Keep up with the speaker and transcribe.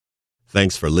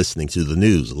Thanks for listening to the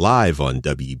news live on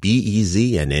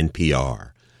WBEZ and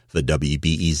NPR. The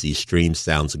WBEZ stream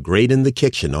sounds great in the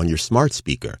kitchen on your smart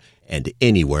speaker and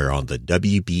anywhere on the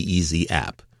WBEZ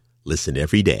app. Listen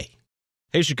every day.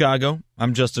 Hey, Chicago.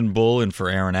 I'm Justin Bull in for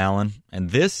Aaron Allen,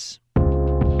 and this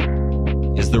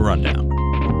is The Rundown.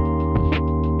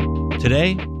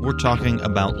 Today, we're talking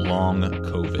about long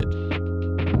COVID.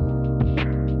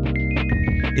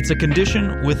 It's a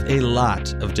condition with a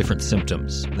lot of different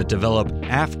symptoms that develop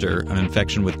after an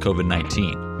infection with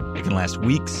COVID-19. It can last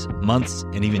weeks, months,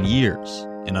 and even years.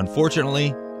 And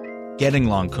unfortunately, getting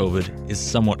long COVID is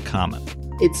somewhat common.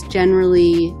 It's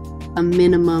generally a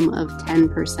minimum of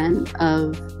 10%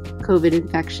 of COVID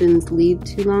infections lead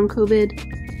to long COVID.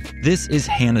 This is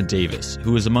Hannah Davis,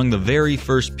 who was among the very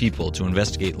first people to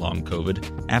investigate long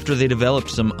COVID after they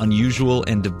developed some unusual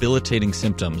and debilitating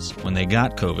symptoms when they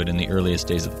got COVID in the earliest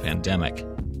days of the pandemic.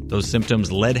 Those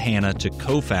symptoms led Hannah to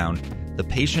co-found the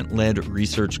Patient-Led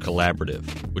Research Collaborative,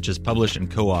 which has published and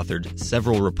co-authored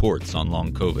several reports on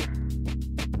long COVID.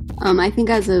 I think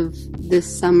as of this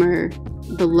summer,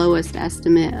 the lowest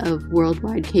estimate of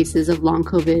worldwide cases of long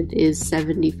COVID is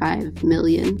 75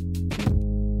 million.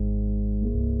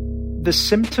 The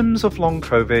symptoms of long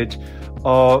COVID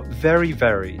are very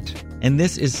varied. And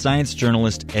this is science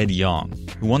journalist Ed Yong,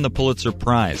 who won the Pulitzer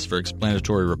Prize for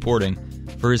explanatory reporting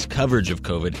for his coverage of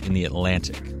COVID in The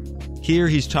Atlantic. Here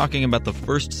he's talking about the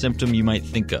first symptom you might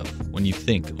think of when you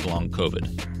think of long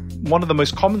COVID. One of the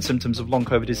most common symptoms of long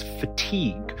COVID is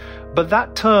fatigue. But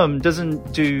that term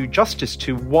doesn't do justice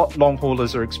to what long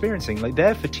haulers are experiencing. Like,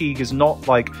 their fatigue is not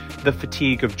like the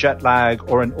fatigue of jet lag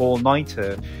or an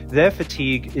all-nighter. Their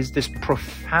fatigue is this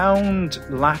profound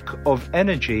lack of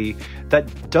energy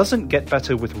that doesn't get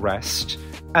better with rest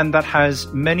and that has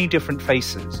many different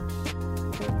faces.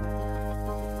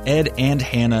 Ed and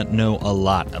Hannah know a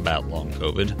lot about long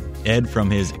COVID. Ed from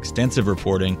his extensive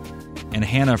reporting, and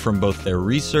Hannah from both their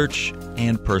research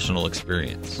and personal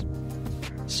experience.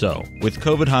 So, with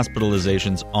COVID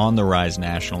hospitalizations on the rise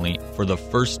nationally for the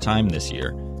first time this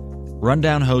year,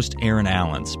 Rundown host Aaron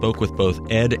Allen spoke with both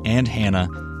Ed and Hannah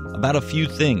about a few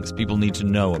things people need to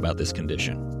know about this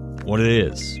condition. What it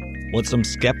is, what some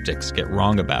skeptics get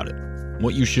wrong about it,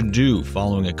 what you should do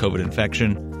following a COVID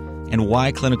infection, and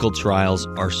why clinical trials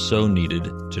are so needed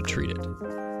to treat it.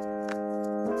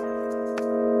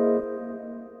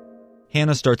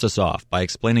 Hannah starts us off by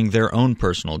explaining their own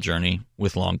personal journey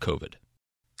with long COVID.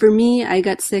 For me, I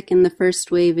got sick in the first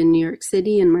wave in New York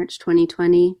City in March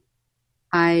 2020.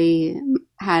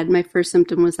 My first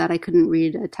symptom was that I couldn't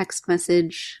read a text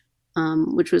message,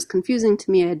 which was confusing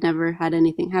to me. I had never had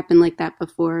anything happen like that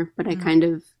before, but I kind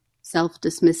of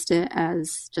self-dismissed it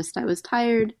as just I was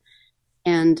tired.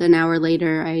 And an hour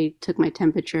later, I took my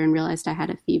temperature and realized I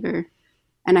had a fever.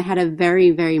 And I had a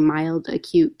very, very mild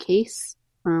acute case.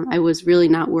 I was really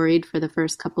not worried for the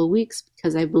first couple of weeks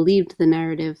because I believed the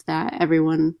narrative that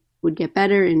everyone would get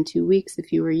better in 2 weeks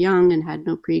if you were young and had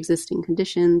no pre-existing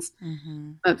conditions.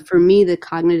 Mm-hmm. But for me, the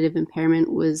cognitive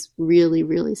impairment was really,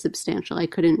 really substantial. I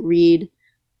couldn't read.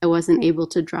 I wasn't able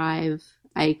to drive.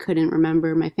 I couldn't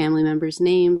remember my family members'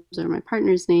 names or my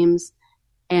partner's names.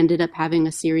 I ended up having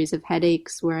a series of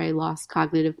headaches where I lost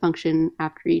cognitive function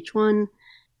after each one.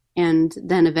 And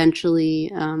then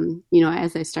eventually,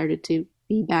 as I started to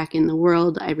be back in the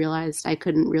world, I realized I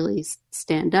couldn't really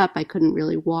stand up. I couldn't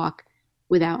really walk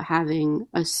without having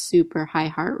a super high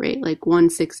heart rate, like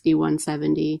 160,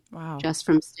 170, wow, just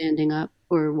from standing up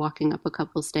or walking up a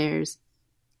couple stairs,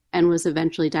 and was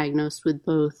eventually diagnosed with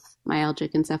both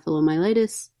myalgic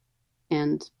encephalomyelitis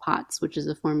and POTS, which is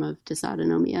a form of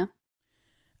dysautonomia.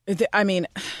 I mean,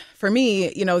 for me,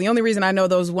 the only reason I know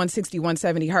those 160,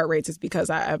 170 heart rates is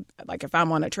because if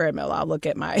I'm on a treadmill, I'll look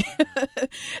at my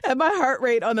at my heart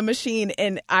rate on the machine,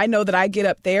 and I know that I get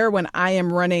up there when I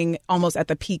am running almost at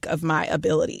the peak of my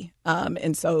ability.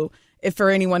 And so, if for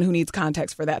anyone who needs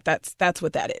context for that, that's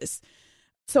what that is.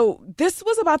 So this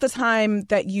was about the time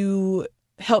that you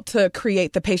helped to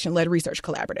create the Patient-Led Research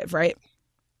Collaborative, right?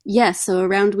 Yes. So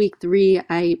around week 3,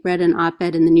 I read an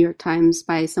op-ed in the New York Times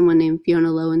by someone named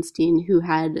Fiona Lowenstein who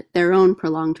had their own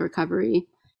prolonged recovery.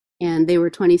 And they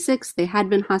were 26. They had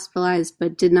been hospitalized,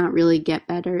 but did not really get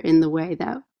better in the way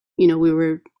that, we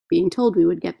were being told we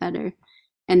would get better.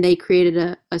 And they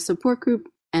created a support group.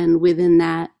 And within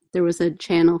that, there was a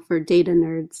channel for data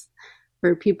nerds,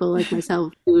 for people like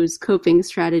myself whose coping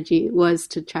strategy was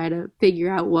to try to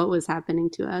figure out what was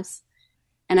happening to us.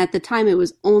 And at the time, it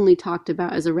was only talked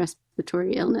about as a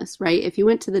respiratory illness, right? If you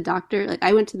went to the doctor, like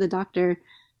I went to the doctor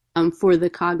for the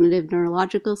cognitive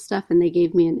neurological stuff, and they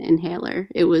gave me an inhaler.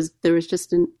 There was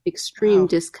just an extreme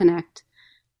disconnect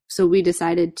So we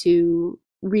decided to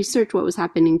research what was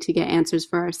happening to get answers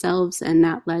for ourselves, and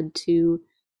that led to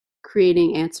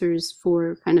creating answers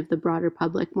for kind of the broader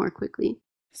public more quickly.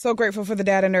 So grateful for the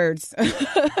data nerds.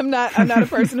 I'm not a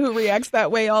person who reacts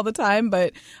that way all the time,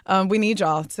 but we need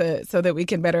y'all so that we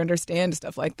can better understand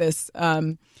stuff like this.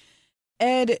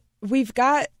 Ed, we've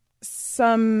got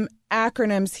some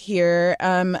acronyms here.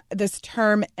 This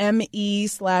term ME/CFS.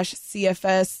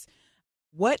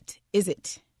 What is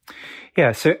it?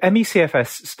 Yeah, so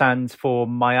ME/CFS stands for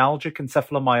myalgic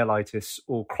encephalomyelitis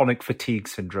or chronic fatigue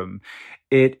syndrome.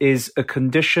 It is a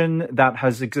condition that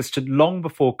has existed long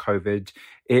before COVID.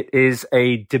 It is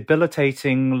a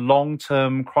debilitating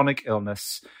long-term chronic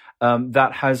illness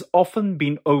that has often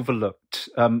been overlooked.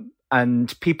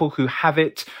 And people who have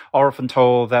it are often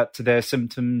told that their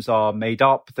symptoms are made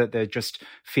up, that they're just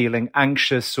feeling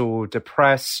anxious or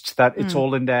depressed, that it's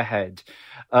all in their head.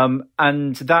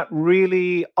 And that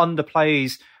really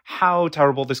underplays how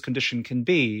terrible this condition can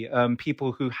be.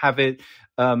 People who have it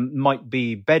might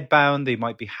be bedbound, they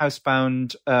might be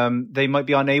housebound, they might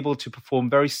be unable to perform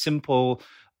very simple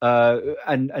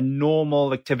and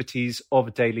normal activities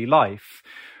of daily life.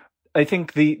 I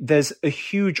think there's a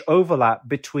huge overlap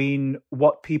between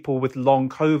what people with long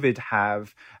COVID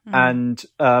have and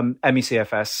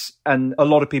ME/CFS, and a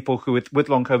lot of people who with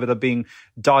long COVID are being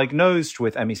diagnosed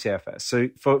with ME/CFS. So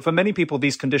for many people,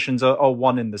 these conditions are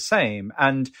one and the same,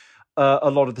 and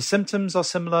a lot of the symptoms are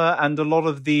similar, and a lot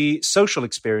of the social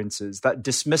experiences, that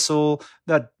dismissal,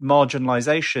 that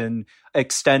marginalization,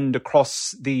 extend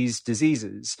across these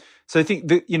diseases. So I think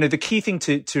the key thing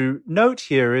to note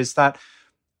here is that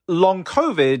long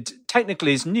COVID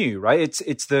technically is new, right?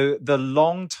 It's the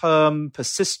long-term,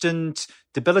 persistent,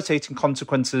 debilitating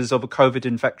consequences of a COVID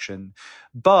infection,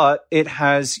 but it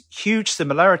has huge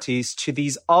similarities to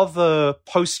these other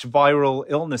post-viral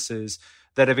illnesses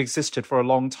that have existed for a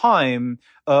long time,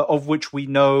 of which we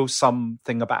know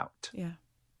something about. Yeah.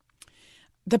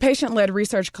 The Patient-Led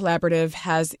Research Collaborative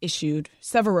has issued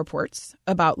several reports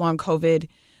about long COVID.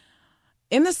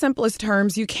 In the simplest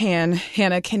terms you can,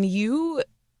 Hannah, can you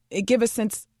give a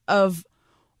sense of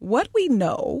what we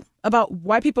know about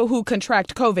why people who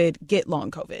contract COVID get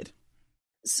long COVID?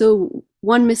 So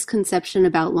one misconception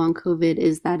about long COVID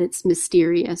is that it's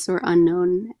mysterious or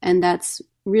unknown, and that's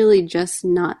really just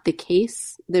not the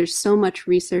case. There's so much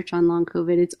research on long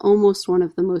COVID. It's almost one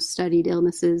of the most studied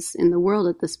illnesses in the world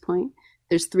at this point.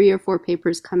 There's 3 or 4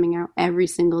 papers coming out every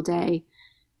single day.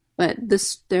 But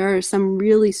there are some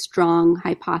really strong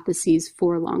hypotheses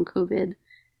for long COVID.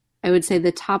 I would say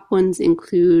the top ones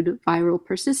include viral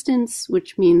persistence,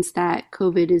 which means that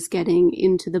COVID is getting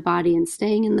into the body and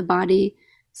staying in the body,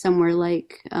 somewhere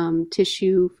like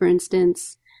tissue, for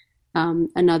instance.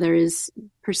 Another is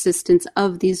persistence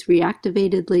of these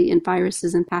reactivated latent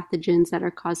viruses and pathogens that are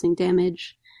causing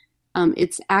damage.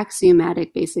 It's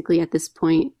axiomatic, basically, at this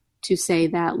point, to say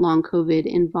that long COVID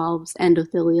involves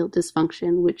endothelial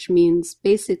dysfunction, which means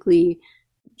basically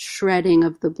shredding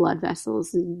of the blood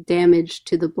vessels, damage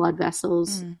to the blood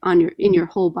vessels in your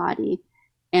whole body.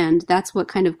 And that's what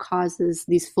kind of causes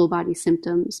these full body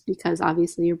symptoms, because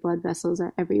obviously your blood vessels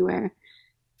are everywhere.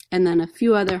 And then a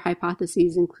few other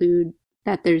hypotheses include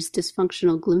that there's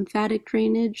dysfunctional glymphatic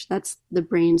drainage. That's the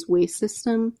brain's waste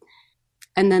system.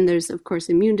 And then there's, of course,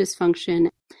 immune dysfunction.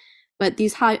 But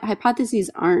these hypotheses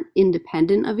aren't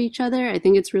independent of each other. I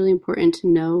think it's really important to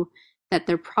know that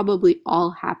they're probably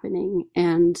all happening,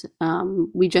 and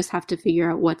we just have to figure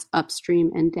out what's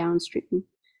upstream and downstream.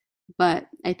 But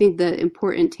I think the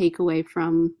important takeaway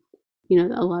from,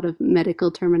 a lot of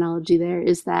medical terminology there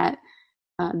is that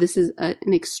this is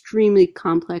an extremely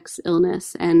complex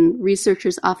illness, and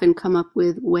researchers often come up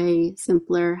with way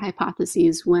simpler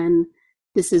hypotheses when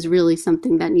this is really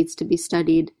something that needs to be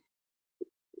studied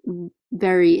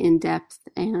very in depth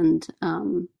and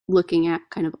looking at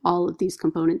kind of all of these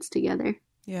components together.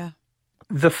 Yeah.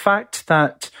 The fact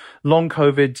that long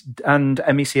COVID and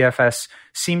ME/CFS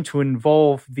seem to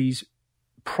involve these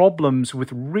problems with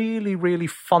really, really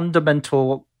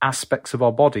fundamental aspects of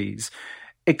our bodies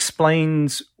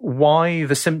explains why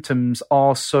the symptoms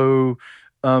are so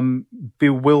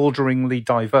bewilderingly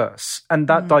diverse. And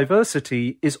that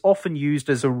diversity is often used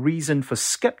as a reason for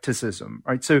skepticism,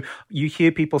 right? So you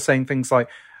hear people saying things like,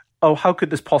 oh, how could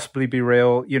this possibly be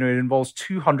real? It involves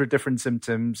 200 different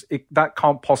symptoms. That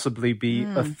can't possibly be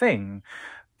a thing.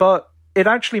 But it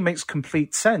actually makes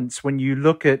complete sense when you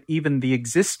look at even the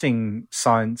existing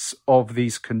science of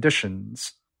these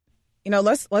conditions.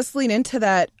 Let's lean into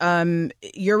that.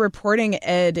 Your reporting,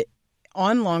 Ed,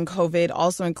 on long COVID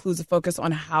also includes a focus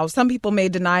on how some people may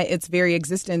deny its very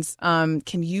existence. Can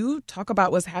you talk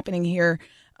about what's happening here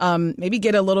Maybe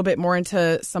get a little bit more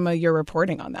into some of your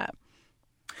reporting on that.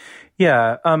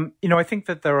 Yeah. I think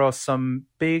that there are some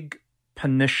big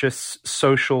pernicious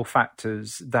social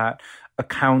factors that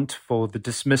account for the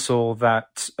dismissal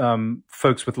that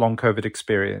folks with long COVID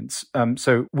experience.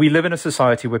 So we live in a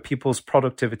society where people's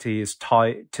productivity is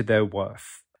tied to their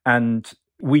worth. And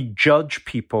we judge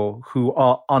people who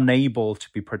are unable to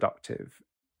be productive.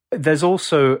 There's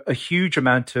also a huge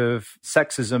amount of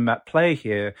sexism at play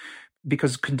here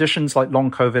because conditions like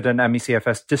long COVID and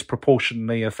ME/CFS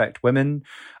disproportionately affect women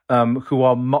who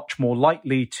are much more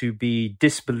likely to be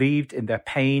disbelieved in their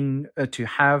pain, to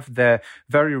have their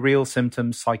very real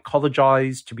symptoms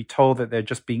psychologized, to be told that they're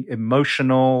just being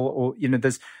emotional, or,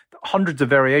 there's hundreds of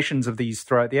variations of these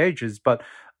throughout the ages, but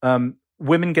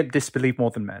women get disbelieved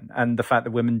more than men. And the fact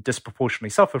that women disproportionately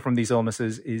suffer from these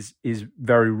illnesses is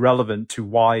very relevant to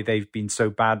why they've been so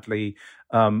badly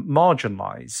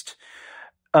marginalized.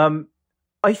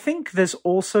 I think there's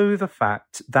also the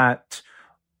fact that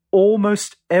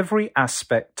almost every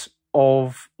aspect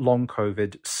of long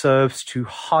COVID serves to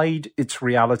hide its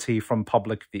reality from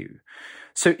public view.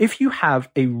 So if you have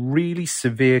a really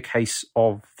severe case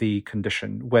of the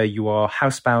condition where you are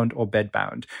housebound or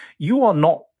bedbound, you are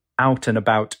not out and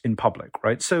about in public,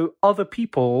 right? So other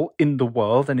people in the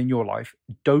world and in your life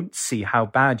don't see how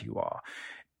bad you are.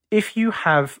 If you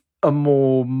have a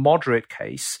more moderate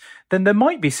case, then there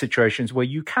might be situations where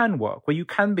you can work, where you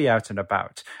can be out and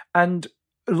about. And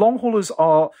long haulers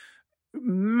are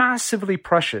massively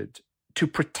pressured to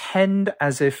pretend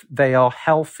as if they are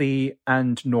healthy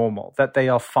and normal, that they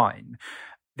are fine.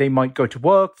 They might go to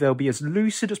work, they'll be as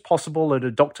lucid as possible at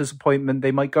a doctor's appointment,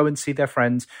 they might go and see their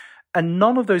friends, and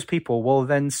none of those people will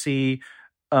then see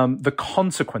the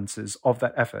consequences of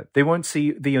that effort. They won't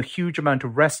see the huge amount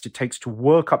of rest it takes to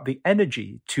work up the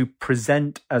energy to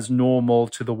present as normal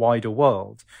to the wider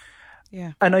world.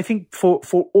 Yeah. And I think for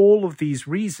all of these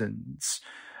reasons,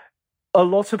 a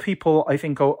lot of people, I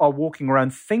think, are walking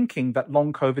around thinking that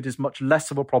long COVID is much less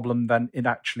of a problem than it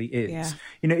actually is.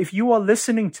 Yeah. If you are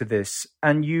listening to this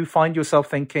and you find yourself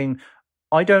thinking,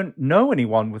 I don't know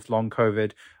anyone with long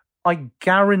COVID, I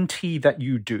guarantee that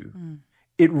you do.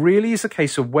 It really is a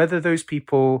case of whether those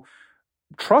people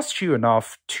trust you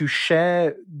enough to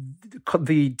share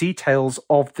the details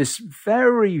of this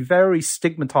very, very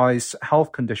stigmatized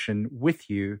health condition with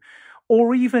you,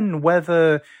 or even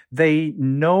whether they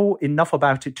know enough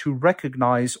about it to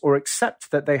recognize or accept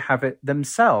that they have it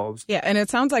themselves. Yeah, and it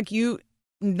sounds like you,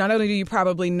 not only do you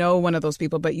probably know one of those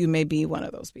people, but you may be one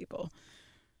of those people.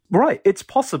 Right, it's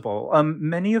possible.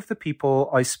 Many of the people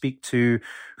I speak to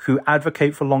who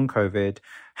advocate for long COVID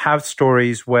have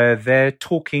stories where they're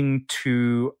talking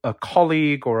to a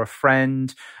colleague or a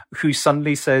friend who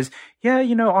suddenly says, yeah,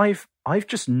 I've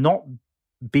just not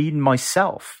been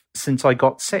myself since I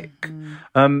got sick.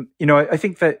 I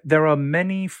think that there are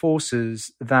many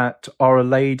forces that are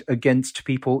allayed against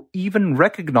people even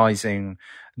recognizing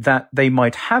that they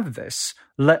might have this,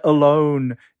 let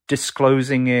alone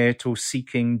disclosing it or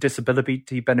seeking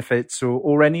disability benefits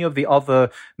or any of the other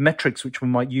metrics which we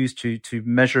might use to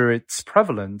measure its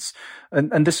prevalence.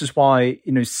 And this is why,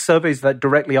 surveys that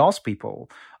directly ask people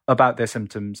about their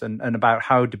symptoms and about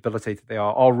how debilitated they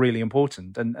are really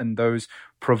important. And those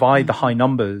provide the high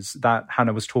numbers that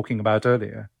Hannah was talking about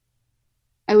earlier.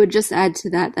 I would just add to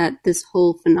that this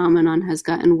whole phenomenon has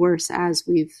gotten worse as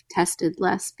we've tested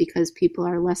less because people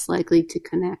are less likely to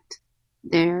connect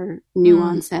their new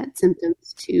onset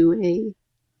symptoms to a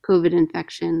COVID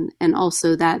infection, and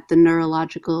also that the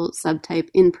neurological subtype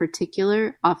in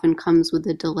particular often comes with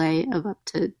a delay of up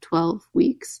to 12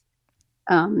 weeks,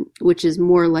 which is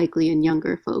more likely in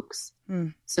younger folks.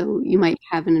 So you might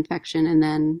have an infection and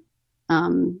then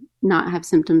not have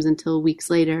symptoms until weeks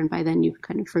later, and by then you've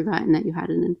kind of forgotten that you had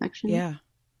an infection. Yeah,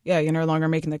 you're no longer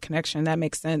making the connection. That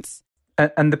makes sense.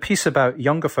 And the piece about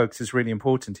younger folks is really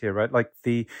important here, right? Like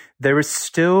there is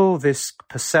still this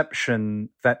perception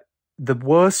that the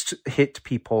worst hit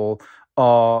people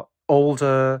are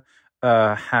older,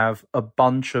 have a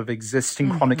bunch of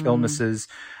existing chronic illnesses.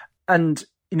 And,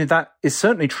 that is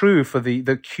certainly true for the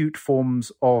acute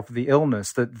forms of the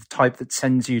illness, the type that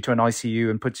sends you to an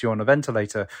ICU and puts you on a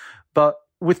ventilator. But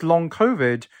with long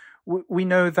COVID, we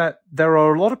know that there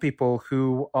are a lot of people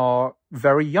who are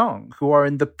very young, who are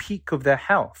in the peak of their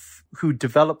health, who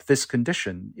develop this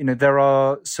condition. There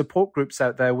are support groups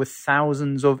out there with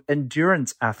thousands of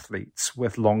endurance athletes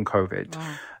with long COVID.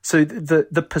 Wow. So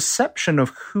the perception of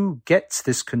who gets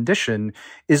this condition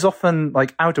is often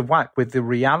like out of whack with the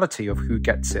reality of who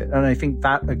gets it. And I think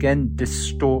that, again,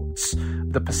 distorts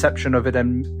the perception of it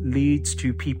and leads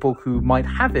to people who might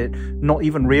have it not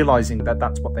even realizing that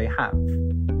that's what they have.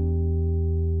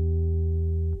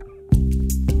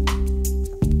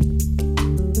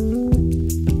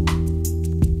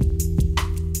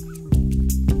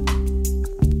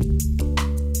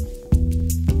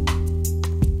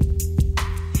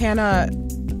 Hannah,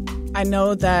 I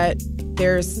know that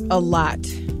there's a lot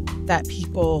that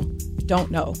people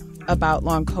don't know about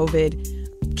long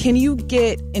COVID. Can you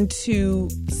get into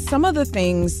some of the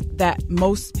things that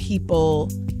most people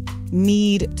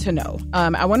need to know?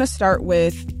 I want to start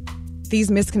with these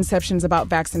misconceptions about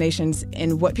vaccinations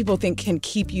and what people think can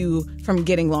keep you from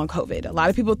getting long COVID. A lot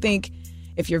of people think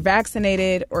if you're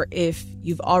vaccinated or if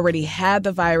you've already had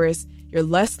the virus, you're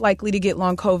less likely to get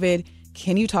long COVID.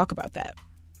 Can you talk about that?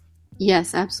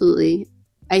 Yes, absolutely.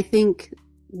 I think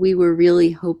we were really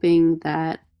hoping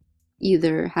that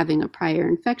either having a prior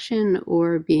infection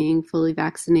or being fully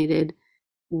vaccinated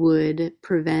would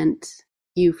prevent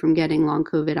you from getting long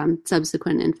COVID on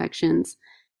subsequent infections.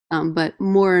 But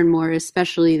more and more,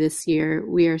 especially this year,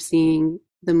 we are seeing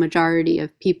the majority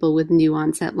of people with new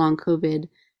onset long COVID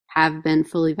have been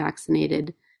fully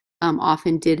vaccinated,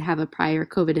 often did have a prior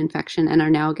COVID infection and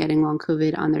are now getting long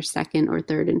COVID on their second or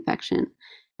third infection.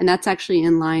 And that's actually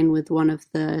in line with one of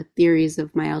the theories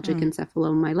of myalgic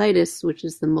encephalomyelitis, which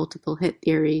is the multiple hit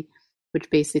theory,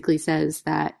 which basically says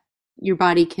that your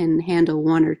body can handle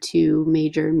one or two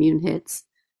major immune hits,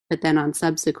 but then on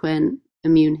subsequent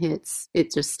immune hits,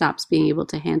 it just stops being able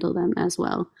to handle them as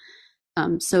well.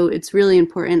 So it's really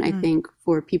important, I think,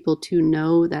 for people to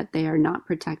know that they are not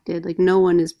protected. Like, no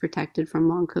one is protected from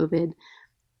long COVID.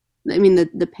 I mean,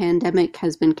 the pandemic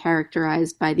has been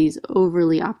characterized by these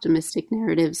overly optimistic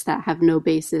narratives that have no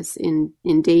basis in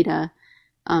data.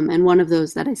 And one of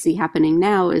those that I see happening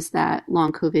now is that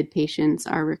long COVID patients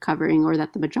are recovering, or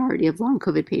that the majority of long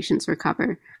COVID patients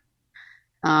recover.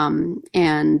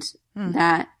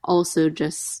 That also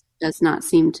just does not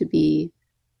seem to be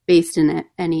based in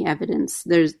any evidence.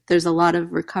 There's a lot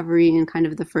of recovery in kind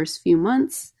of the first few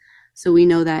months. So we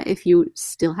know that if you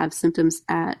still have symptoms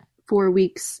at 4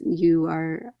 weeks, you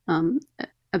are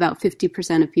about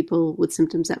 50% of people with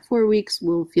symptoms at 4 weeks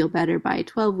will feel better by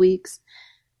 12 weeks.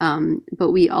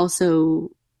 But we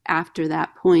also, after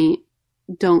that point,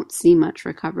 don't see much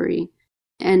recovery.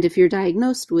 And if you're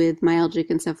diagnosed with myalgic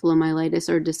encephalomyelitis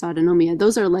or dysautonomia,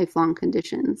 those are lifelong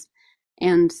conditions.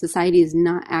 And society is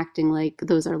not acting like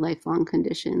those are lifelong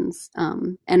conditions.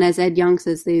 And as Ed Yong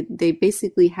says, they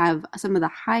basically have some of the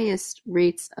highest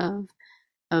rates of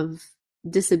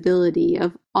disability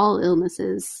of all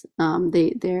illnesses.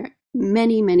 There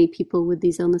many people with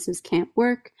these illnesses can't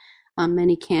work.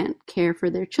 Many can't care for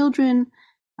their children.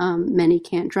 Many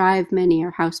can't drive. Many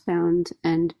are housebound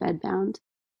and bedbound.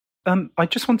 I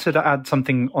just wanted to add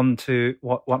something onto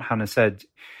what Hannah said.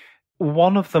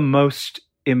 One of the most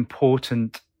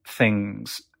important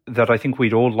things that I think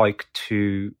we'd all like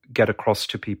to get across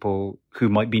to people who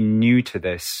might be new to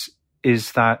this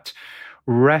is that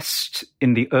rest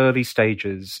in the early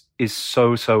stages is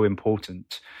so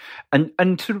important.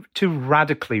 And to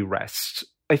radically rest,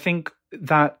 I think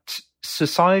that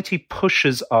society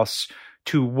pushes us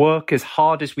to work as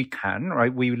hard as we can,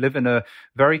 right? We live in a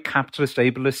very capitalist,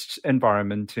 ableist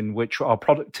environment in which our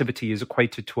productivity is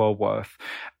equated to our worth.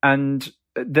 And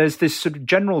there's this sort of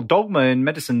general dogma in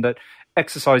medicine that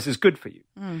exercise is good for you.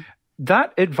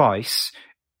 That advice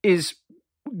is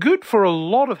good for a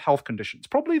lot of health conditions,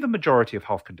 probably the majority of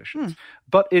health conditions.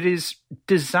 But it is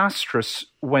disastrous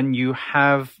when you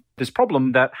have this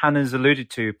problem that Hannah's alluded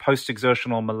to,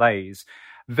 post-exertional malaise,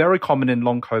 very common in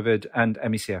long COVID and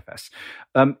ME/CFS.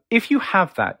 If you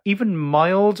have that, even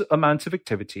mild amounts of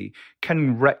activity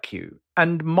can wreck you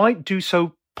and might do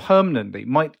so permanently,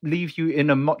 might leave you in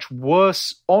a much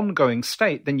worse ongoing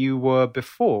state than you were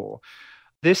before.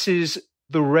 This is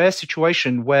the rare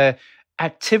situation where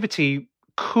activity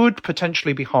could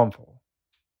potentially be harmful.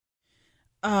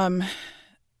 I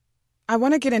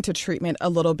want to get into treatment a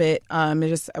little bit.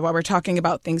 Just while we're talking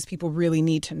about things people really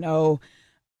need to know,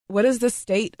 what is the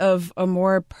state of a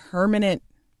more permanent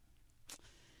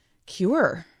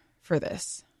cure for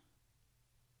this?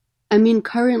 I mean,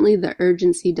 currently the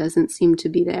urgency doesn't seem to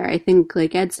be there. I think,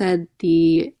 like Ed said,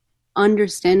 the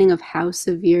understanding of how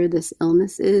severe this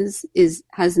illness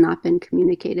has not been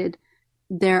communicated.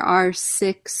 There are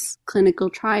 6 clinical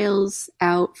trials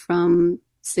out from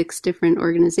 6 different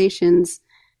organizations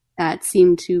that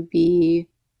seem to be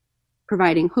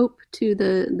providing hope to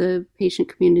the patient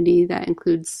community. That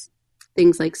includes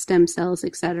things like stem cells,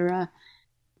 etc.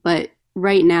 But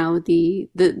right now, the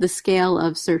scale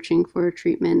of searching for a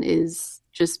treatment is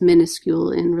just minuscule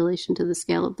in relation to the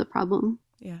scale of the problem.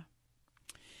 Yeah.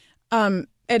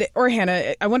 Ed or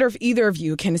Hannah, I wonder if either of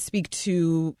you can speak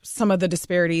to some of the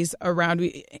disparities around.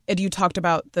 Ed, you talked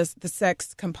about the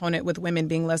sex component with women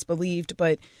being less believed,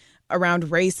 but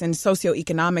around race and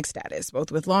socioeconomic status,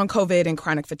 both with long COVID and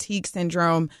chronic fatigue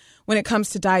syndrome, when it comes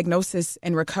to diagnosis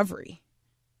and recovery.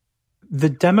 the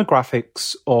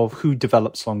demographics of who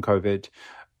develops long COVID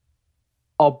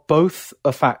are both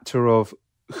a factor of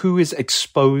who is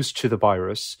exposed to the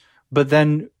virus, but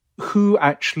then who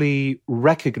actually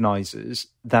recognizes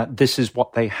that this is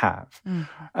what they have.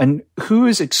 And who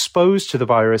is exposed to the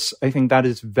virus, I think that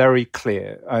is very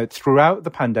clear. Throughout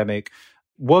the pandemic,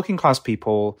 working class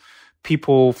people,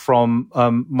 people from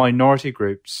minority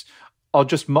groups are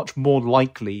just much more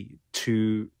likely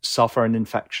to suffer an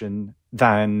infection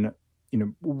than,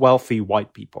 wealthy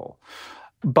white people.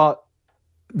 But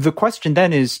the question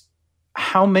then is,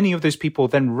 how many of those people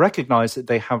then recognize that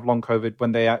they have long COVID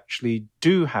when they actually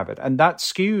do have it? And that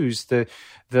skews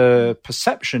the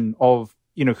perception of,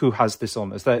 who has this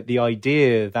illness, that the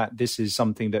idea that this is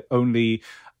something that only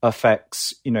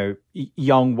affects,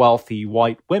 young, wealthy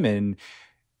white women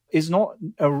is not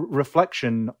a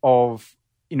reflection of,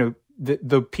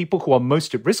 the people who are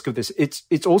most at risk of this.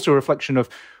 It's also a reflection of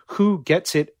who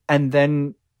gets it and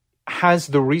then has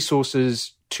the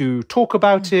resources to talk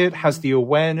about it, has the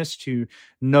awareness to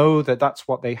know that that's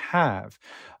what they have.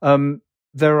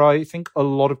 There are, I think, a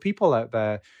lot of people out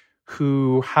there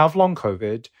who have long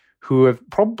COVID, who have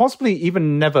possibly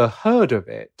even never heard of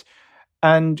it,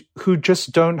 and who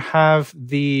just don't have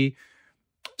the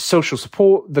social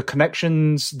support, the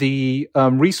connections, the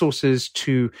resources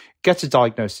to get a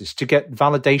diagnosis, to get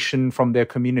validation from their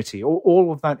community.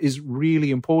 All of that is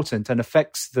really important and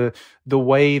affects the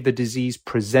way the disease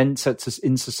presents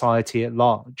in society at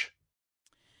large.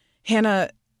 Hannah,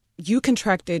 you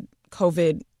contracted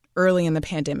COVID early in the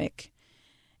pandemic,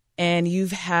 and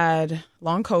you've had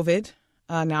long COVID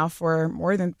now for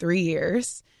more than 3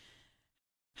 years.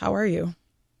 How are you?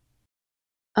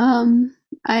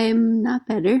 I'm not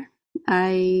better.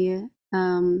 In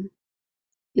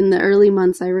the early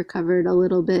months, I recovered a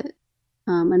little bit,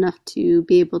 enough to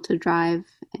be able to drive,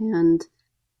 and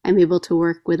I'm able to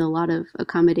work with a lot of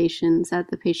accommodations at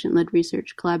the Patient-Led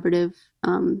Research Collaborative,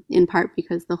 in part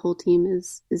because the whole team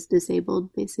is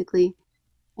disabled, basically.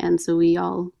 And so we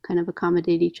all kind of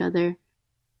accommodate each other.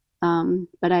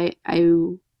 But I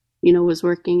was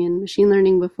working in machine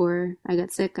learning before I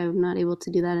got sick. I'm not able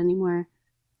to do that anymore.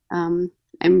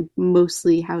 I'm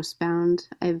mostly housebound.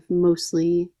 I've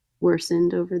mostly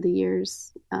worsened over the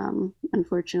years,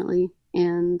 unfortunately.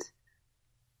 And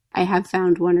I have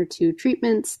found 1 or 2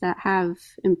 treatments that have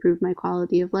improved my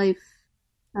quality of life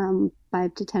 5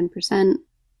 to 10%.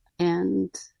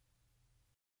 And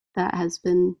that has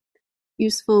been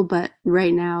useful. But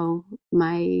right now,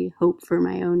 my hope for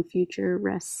my own future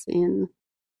rests in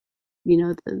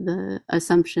the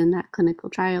assumption that clinical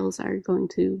trials are going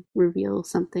to reveal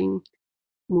something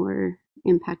more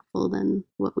impactful than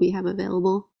what we have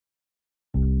available.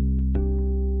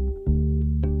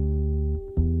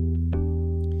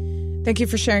 Thank you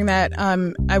for sharing that.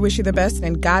 I wish you the best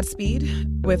and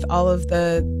Godspeed with all of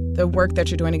the work that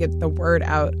you're doing to get the word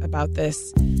out about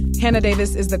this. Hannah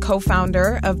Davis is the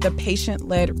co-founder of the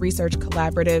Patient-Led Research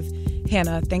Collaborative.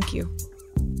 Hannah, thank you.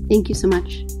 Thank you so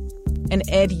much. And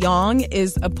Ed Yong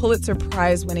is a Pulitzer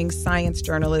Prize-winning science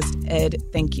journalist. Ed,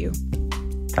 thank you.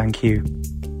 Thank you.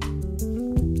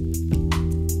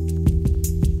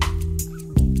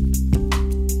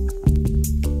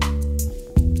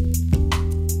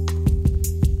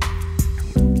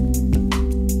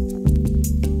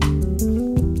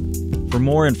 For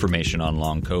more information on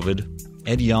long COVID,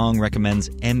 Ed Yong recommends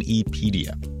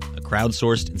MEpedia, a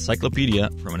crowdsourced encyclopedia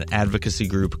from an advocacy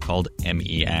group called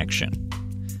ME Action,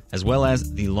 as well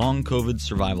as the Long COVID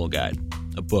Survival Guide,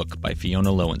 a book by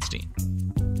Fiona Lowenstein.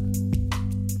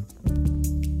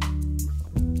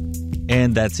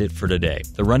 And that's it for today.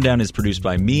 The Rundown is produced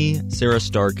by me, Sarah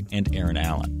Stark, and Aaron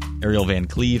Allen. Ariel Van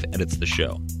Cleve edits the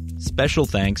show. Special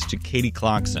thanks to Katie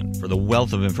Clarkson for the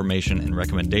wealth of information and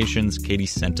recommendations Katie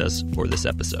sent us for this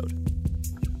episode.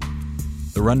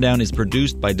 The Rundown is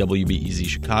produced by WBEZ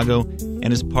Chicago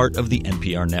and is part of the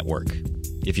NPR network.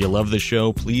 If you love the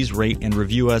show, please rate and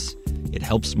review us. It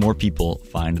helps more people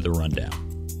find The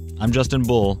Rundown. I'm Justin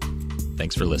Bull.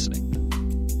 Thanks for listening.